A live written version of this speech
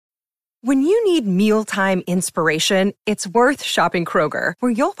When you need mealtime inspiration, it's worth shopping Kroger,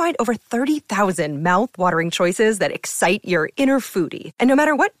 where you'll find over 30,000 mouth-watering choices that excite your inner foodie. And no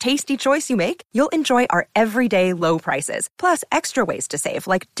matter what tasty choice you make, you'll enjoy our everyday low prices, plus extra ways to save,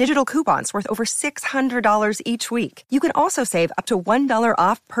 like digital coupons worth over $600 each week. You can also save up to $1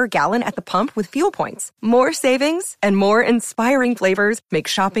 off per gallon at the pump with fuel points. More savings and more inspiring flavors make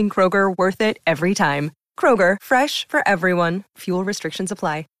shopping Kroger worth it every time. Kroger, fresh for everyone. Fuel restrictions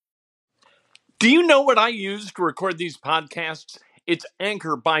apply. Do you know what I use to record these podcasts? It's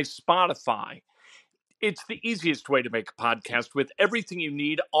Anchor by Spotify. It's the easiest way to make a podcast with everything you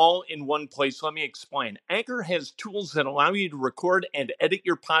need all in one place. Let me explain. Anchor has tools that allow you to record and edit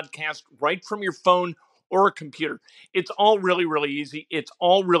your podcast right from your phone or a computer. It's all really, really easy. It's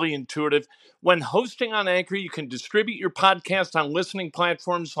all really intuitive. When hosting on Anchor, you can distribute your podcast on listening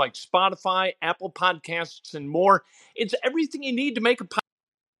platforms like Spotify, Apple Podcasts, and more. It's everything you need to make a podcast.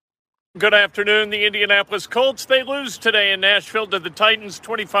 Good afternoon. The Indianapolis Colts, they lose today in Nashville to the Titans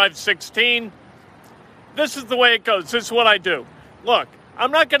 25-16. This is the way it goes. This is what I do. Look,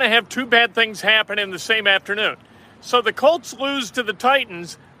 I'm not going to have two bad things happen in the same afternoon. So the Colts lose to the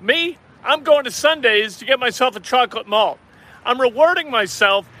Titans. Me, I'm going to Sundays to get myself a chocolate malt. I'm rewarding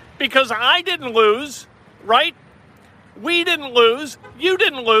myself because I didn't lose, right? We didn't lose. You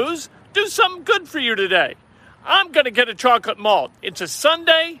didn't lose. Do something good for you today. I'm going to get a chocolate malt. It's a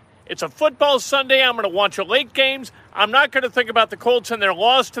Sunday. It's a football Sunday. I'm going to watch a late games. I'm not going to think about the Colts and their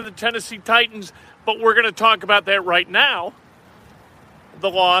loss to the Tennessee Titans, but we're going to talk about that right now. The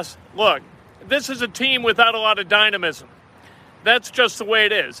loss. Look, this is a team without a lot of dynamism. That's just the way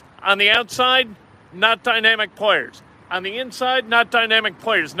it is. On the outside, not dynamic players. On the inside, not dynamic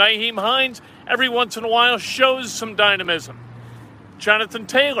players. Nyheim Hines, every once in a while, shows some dynamism. Jonathan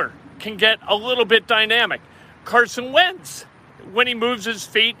Taylor can get a little bit dynamic. Carson Wentz, when he moves his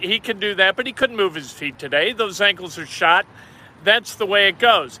feet, he can do that, but he couldn't move his feet today. Those ankles are shot. That's the way it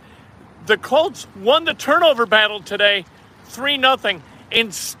goes. The Colts won the turnover battle today, 3-0,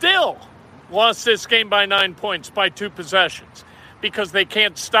 and still lost this game by 9 points, by 2 possessions, because they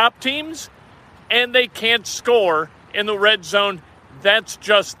can't stop teams and they can't score in the red zone. That's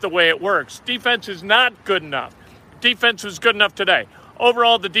just the way it works. Defense is not good enough. Defense was good enough today.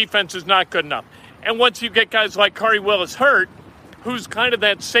 Overall, the defense is not good enough. And once you get guys like Khari Willis hurt, who's kind of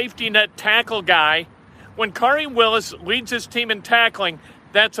that safety net tackle guy, when Khari Willis leads his team in tackling,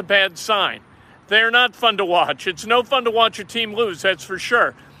 that's a bad sign. They're not fun to watch. It's no fun to watch a team lose, that's for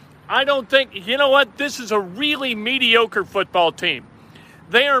sure. I don't think, you know what, this is a really mediocre football team.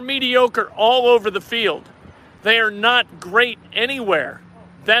 They are mediocre all over the field. They are not great anywhere.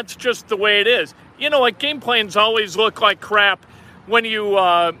 That's just the way it is. You know what, game plans always look like crap when you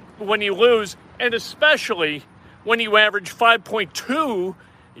lose, and especially when you average 5.2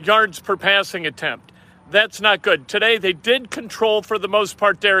 yards per passing attempt. That's not good. Today, they did control, for the most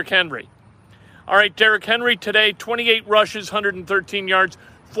part, Derrick Henry. All right, Derrick Henry today, 28 rushes, 113 yards,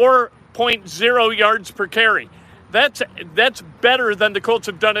 4.0 yards per carry. That's better than the Colts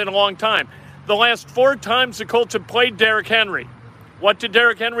have done in a long time. The last 4 times the Colts have played Derrick Henry, what did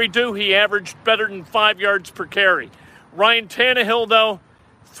Derrick Henry do? He averaged better than 5 yards per carry. Ryan Tannehill, though,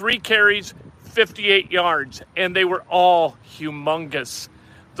 3 carries, 58 yards, and they were all humongous.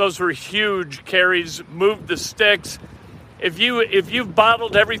 Those were huge carries, moved the sticks. If you've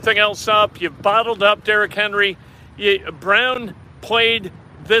bottled everything else up, you've bottled up Derrick Henry, Brown played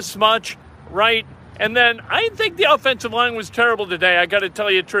this much, right? And then I think the offensive line was terrible today, I got to tell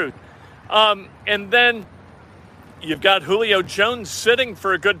you the truth. And then you've got Julio Jones sitting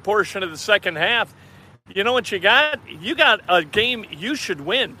for a good portion of the second half. You know what you got? You got a game you should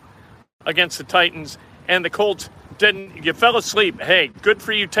win against the Titans, and the Colts didn't. You fell asleep. Hey, good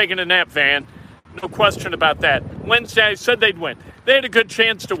for you taking a nap, Van. No question about that. Wednesday, I said they'd win. They had a good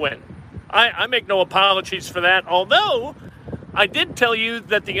chance to win. I make no apologies for that, although I did tell you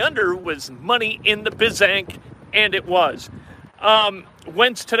that the under was money in the Bizank, and it was.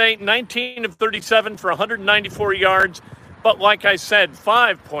 Wentz today, 19 of 37 for 194 yards, but like I said,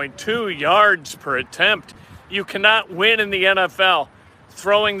 5.2 yards per attempt. You cannot win in the NFL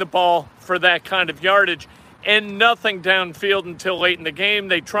throwing the ball for that kind of yardage, and nothing downfield until late in the game.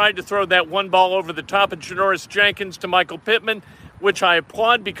 They tried to throw that one ball over the top of Janoris Jenkins to Michael Pittman, which I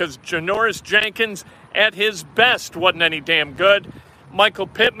applaud because Janoris Jenkins at his best wasn't any damn good. Michael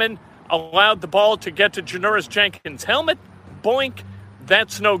Pittman allowed the ball to get to Janoris Jenkins' helmet. Boink.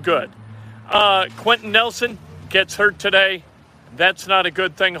 That's no good. Quentin Nelson gets hurt today. That's not a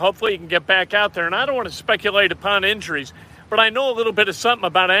good thing. Hopefully he can get back out there. And I don't want to speculate upon injuries, but I know a little bit of something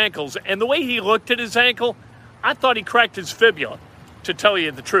about ankles. And the way he looked at his ankle, I thought he cracked his fibula. to tell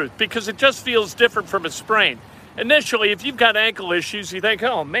you the truth, because it just feels different from a sprain. Initially, if you've got ankle issues, you think,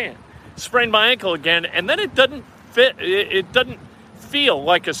 oh man, sprained my ankle again, and then it doesn't fit. It doesn't feel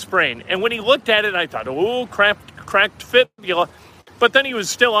like a sprain. And when he looked at it, I thought, oh, cracked fibula. But then he was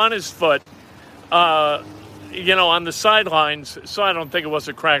still on his foot, on the sidelines, so I don't think it was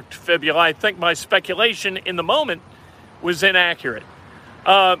a cracked fibula. I think my speculation in the moment was inaccurate.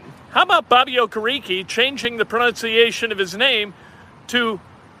 How about Bobby Okereke changing the pronunciation of his name to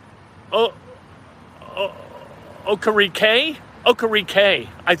Okereke? Okereke.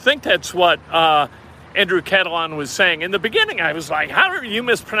 I think that's what Andrew Catalon was saying. In the beginning, I was like, how are you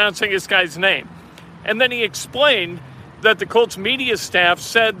mispronouncing this guy's name? And then he explained that the Colts media staff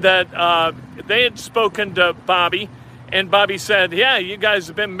said that they had spoken to Bobby, and Bobby said, yeah, you guys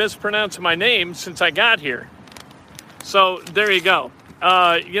have been mispronouncing my name since I got here. So there you go.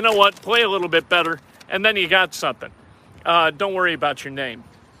 You know what? Play a little bit better, and then you got something. Don't worry about your name.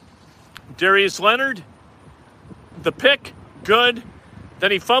 Darius Leonard, the pick, good.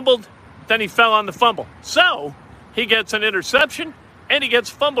 Then he fumbled. Then he fell on the fumble. So he gets an interception, and he gets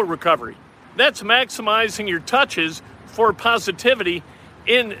fumble recovery. That's maximizing your touches for positivity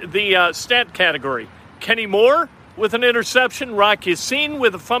in the stat category. Kenny Moore with an interception, Rock Ya-Sin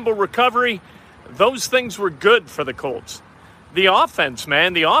with a fumble recovery. Those things were good for the Colts. The offense,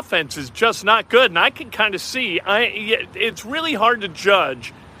 man, the offense is just not good. And I can kind of see, it's really hard to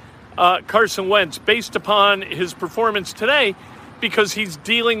judge Carson Wentz based upon his performance today because he's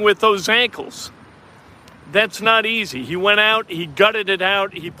dealing with those ankles. That's not easy. He went out, he gutted it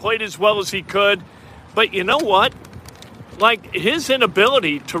out, he played as well as he could. But you know what? Like, his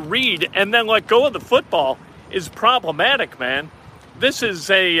inability to read and then let go of the football is problematic, man. This is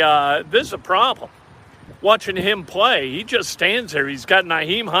a problem. Watching him play, he just stands there. He's got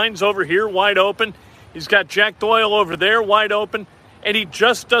Nyheim Hines over here wide open. He's got Jack Doyle over there wide open. And he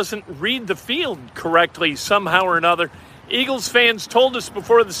just doesn't read the field correctly somehow or another. Eagles fans told us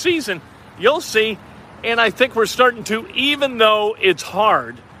before the season, you'll see. And I think we're starting to, even though it's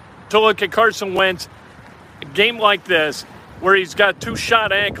hard to look at Carson Wentz, a game like this, where he's got two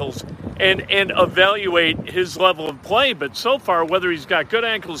shot ankles, and evaluate his level of play. But so far, whether he's got good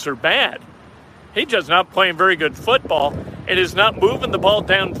ankles or bad, he's just not playing very good football and is not moving the ball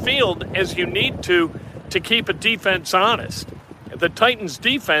downfield as you need to keep a defense honest. The Titans'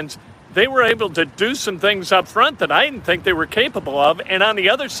 defense, they were able to do some things up front that I didn't think they were capable of. And on the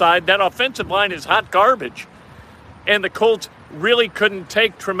other side, that offensive line is hot garbage. And the Colts really couldn't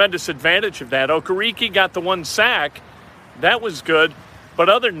take tremendous advantage of that. Okereke got the one sack. That was good. But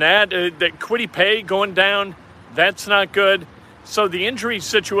other than that, Kwity Paye going down, that's not good. So the injury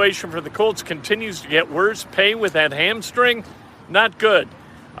situation for the Colts continues to get worse. Paye with that hamstring, not good.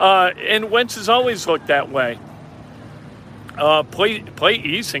 And Wentz has always looked that way. Play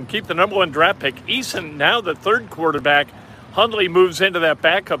Eason, keep the number one draft pick. Eason, now the third quarterback. Hundley moves into that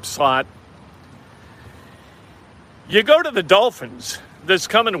backup slot. You go to the Dolphins this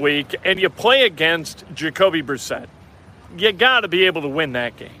coming week, and you play against Jacoby Brissett. You got to be able to win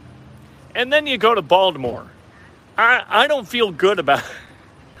that game. And then you go to Baltimore. I don't feel good about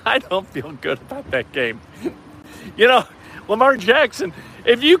that game. Lamar Jackson,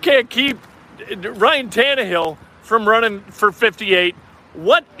 if you can't keep Ryan Tannehill from running for 58,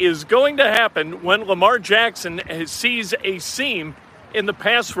 what is going to happen when Lamar Jackson sees a seam in the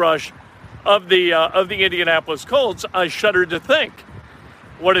pass rush of the Indianapolis Colts? I shudder to think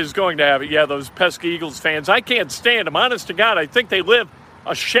what is going to happen. Yeah, those pesky Eagles fans, I can't stand them. Honest to God, I think they live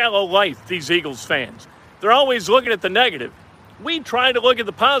a shallow life, these Eagles fans. They're always looking at the negative. We try to look at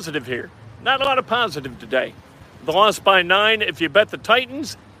the positive here. Not a lot of positive today. The loss by 9, if you bet the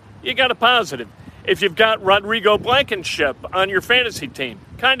Titans, you got a positive. If you've got Rodrigo Blankenship on your fantasy team,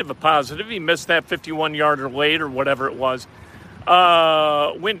 kind of a positive. He missed that 51-yarder late or whatever it was.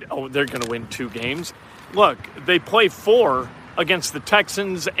 They're going to win 2 games. Look, they play 4 against the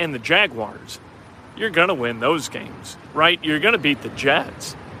Texans and the Jaguars. You're going to win those games, right? You're going to beat the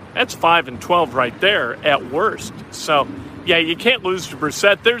Jets. That's 5-12 right there at worst. So, yeah, you can't lose to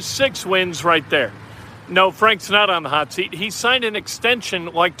Brissett. There's 6 wins right there. No, Frank's not on the hot seat. He signed an extension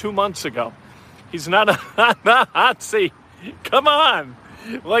like 2 months ago. He's not on the hot seat. Come on.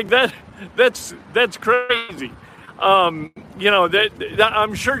 Like that's crazy. I'm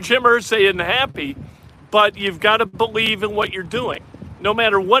sure Jim Irsay isn't happy, but you've got to believe in what you're doing. No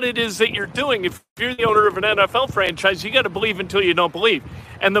matter what it is that you're doing, if you're the owner of an NFL franchise, you got to believe until you don't believe.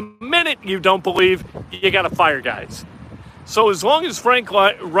 And the minute you don't believe, you got to fire guys. So as long as Frank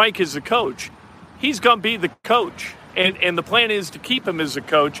Reich is the coach, he's going to be the coach. And the plan is to keep him as a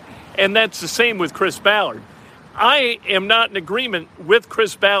coach. And that's the same with Chris Ballard. I am not in agreement with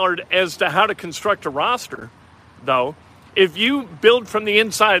Chris Ballard as to how to construct a roster, though. If you build from the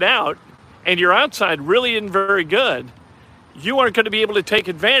inside out and your outside really isn't very good, you aren't going to be able to take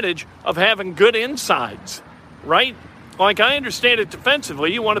advantage of having good insides, right? Like, I understand it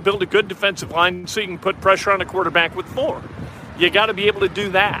defensively. You want to build a good defensive line so you can put pressure on a quarterback with 4. You got to be able to do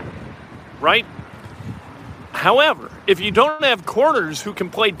that, right? However, if you don't have corners who can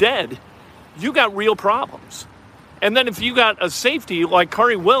play dead, you got real problems. And then if you got a safety like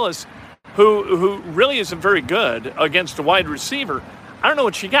Khari Willis, who really isn't very good against a wide receiver, I don't know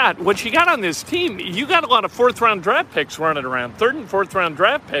what you got. What you got on this team, you got a lot of 4th-round draft picks running around, 3rd and 4th-round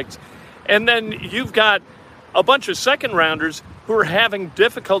draft picks, and then you've got a bunch of 2nd-rounders who are having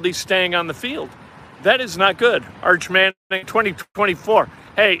difficulty staying on the field. That is not good. Arch Manning, 2024.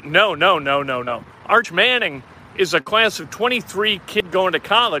 Hey, no. Arch Manning is a class of 23 kid going to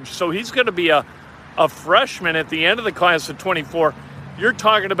college, so he's going to be a freshman at the end of the class of 24. You're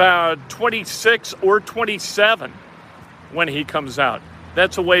talking about 26 or 27 when he comes out.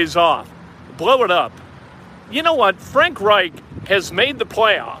 That's a ways off. Blow it up. You know what? Frank Reich has made the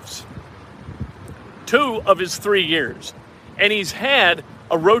playoffs 2 of his 3 years, and he's had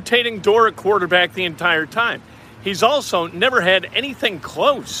a rotating door at quarterback the entire time. He's also never had anything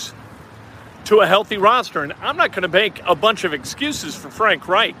close to a healthy roster, and I'm not going to make a bunch of excuses for Frank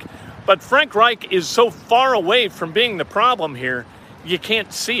Reich, but Frank Reich is so far away from being the problem here, you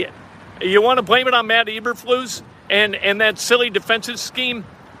can't see it. You want to blame it on Matt Eberflus and that silly defensive scheme?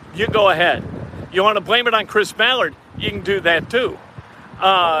 You go ahead. You want to blame it on Chris Ballard? You can do that too.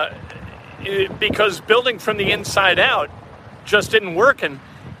 Because building from the inside out just isn't working.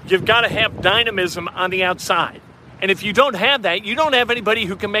 You've got to have dynamism on the outside. And if you don't have that, you don't have anybody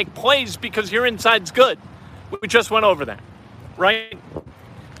who can make plays because your inside's good. We just went over that, right?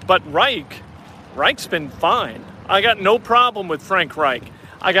 But Reich's been fine. I got no problem with Frank Reich.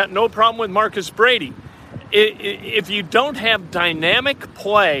 I got no problem with Marcus Brady. If you don't have dynamic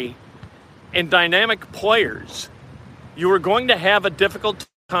play and dynamic players, you are going to have a difficult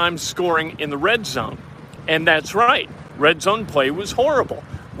time scoring in the red zone. And that's right. Red zone play was horrible.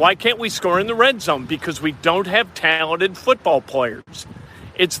 Why can't we score in the red zone? Because we don't have talented football players.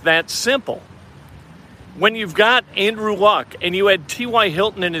 It's that simple. When you've got Andrew Luck and you had T.Y.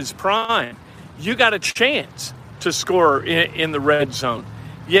 Hilton in his prime, you got a chance to score in the red zone.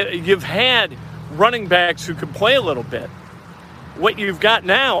 You've had running backs who can play a little bit. What you've got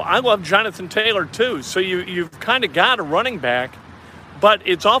now, I love Jonathan Taylor too, so you've kind of got a running back, but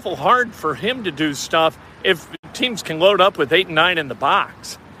it's awful hard for him to do stuff if teams can load up with 8 and 9 in the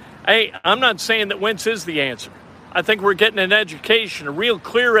box. Hey, I'm not saying that Wentz is the answer. I think we're getting an education, a real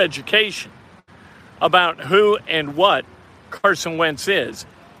clear education about who and what Carson Wentz is.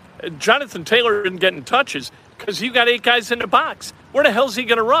 Jonathan Taylor isn't getting touches because you got 8 guys in the box. Where the hell's he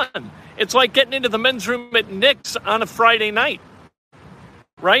going to run? It's like getting into the men's room at Knicks on a Friday night,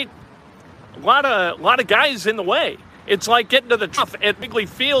 right? A lot of guys in the way. It's like getting to the trough at Wrigley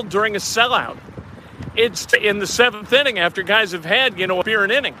Field during a sellout. It's in the 7th inning after guys have had, a beer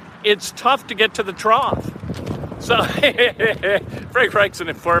an inning. It's tough to get to the trough. So Frank Reich's an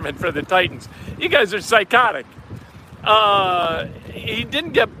informant for the Titans. You guys are psychotic. He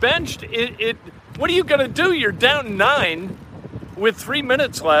didn't get benched. What are you going to do? You're down 9 with 3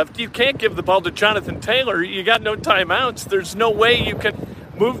 minutes left. You can't give the ball to Jonathan Taylor. You got no timeouts. There's no way you can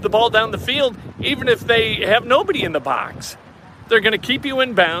move the ball down the field, even if they have nobody in the box. They're going to keep you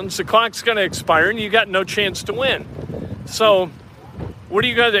in bounds. The clock's going to expire, and you got no chance to win. So what are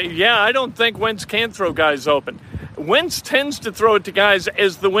you going to do? Yeah, I don't think Wentz can throw guys open. Wentz tends to throw it to guys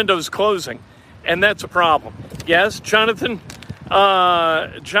as the window's closing, and that's a problem. Yes, Jonathan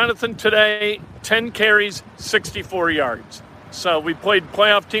today, 10 carries, 64 yards. So we played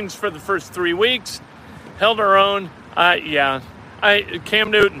playoff teams for the first 3 weeks, held our own.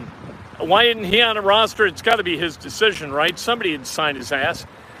 Cam Newton. Why isn't he on a roster? It's got to be his decision, right? Somebody had signed his ass.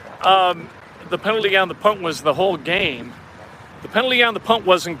 The penalty on the punt was the whole game. The penalty on the punt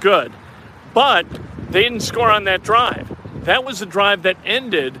wasn't good, but they didn't score on that drive. That was a drive that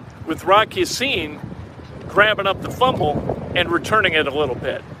ended with Rock Ya-Sin grabbing up the fumble and returning it a little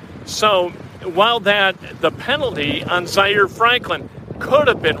bit. So while the penalty on Zaire Franklin could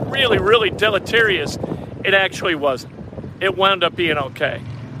have been really, really deleterious, it actually wasn't. It wound up being okay.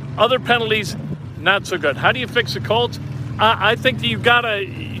 Other penalties, not so good. How do you fix the Colts? I think that you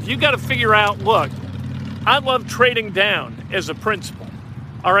gotta figure out. Look, I love trading down as a principle.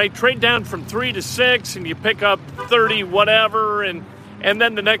 All right, trade down from 3 to 6, and you pick up 30 whatever, and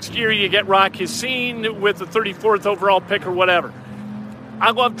then the next year you get Rock Ya-Sin with the 34th overall pick or whatever.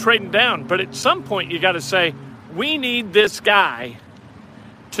 I love trading down, but at some point you got to say, We need this guy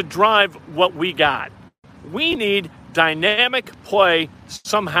to drive what we got. We need dynamic play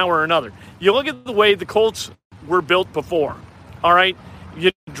somehow or another. You look at the way the Colts were built before, all right?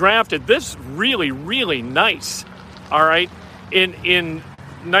 You drafted this really, really nice, all right, in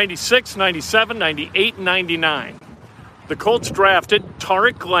 96, 97, 98, and 99. The Colts drafted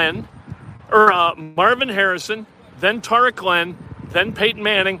Marvin Harrison, then Tarek Glenn, then Peyton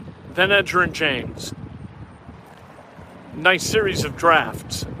Manning, then Edgerrin James. Nice series of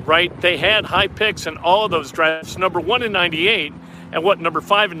drafts, right? They had high picks in all of those drafts, number 1 in 98 and number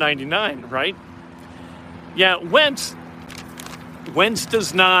 5 in 99, right? Yeah, Wentz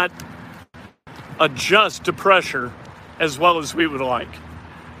does not adjust to pressure as well as we would like.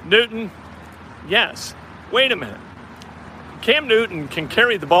 Newton, yes. Wait a minute. Cam Newton can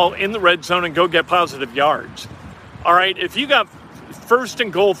carry the ball in the red zone and go get positive yards. All right, if you got first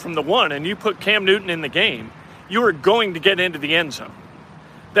and goal from the 1 and you put Cam Newton in the game, you are going to get into the end zone.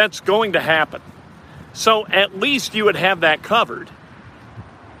 That's going to happen. So at least you would have that covered.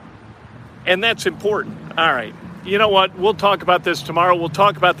 And that's important. All right. You know what? We'll talk about this tomorrow. We'll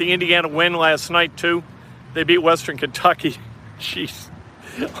talk about the Indiana win last night, too. They beat Western Kentucky. Jeez.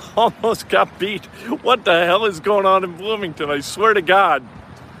 Almost got beat. What the hell is going on in Bloomington? I swear to God.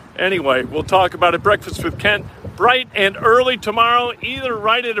 Anyway, we'll talk about it. Breakfast with Kent, bright and early tomorrow, either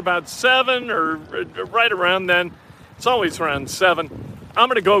right at about 7 or right around then. It's always around 7. I'm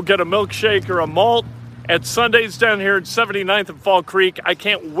going to go get a milkshake or a malt at Sundays down here at 79th and Fall Creek. I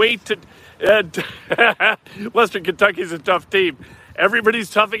can't wait to... Western Kentucky's a tough team.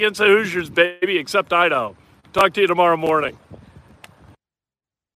 Everybody's tough against the Hoosiers, baby, except Idaho. Talk to you tomorrow morning.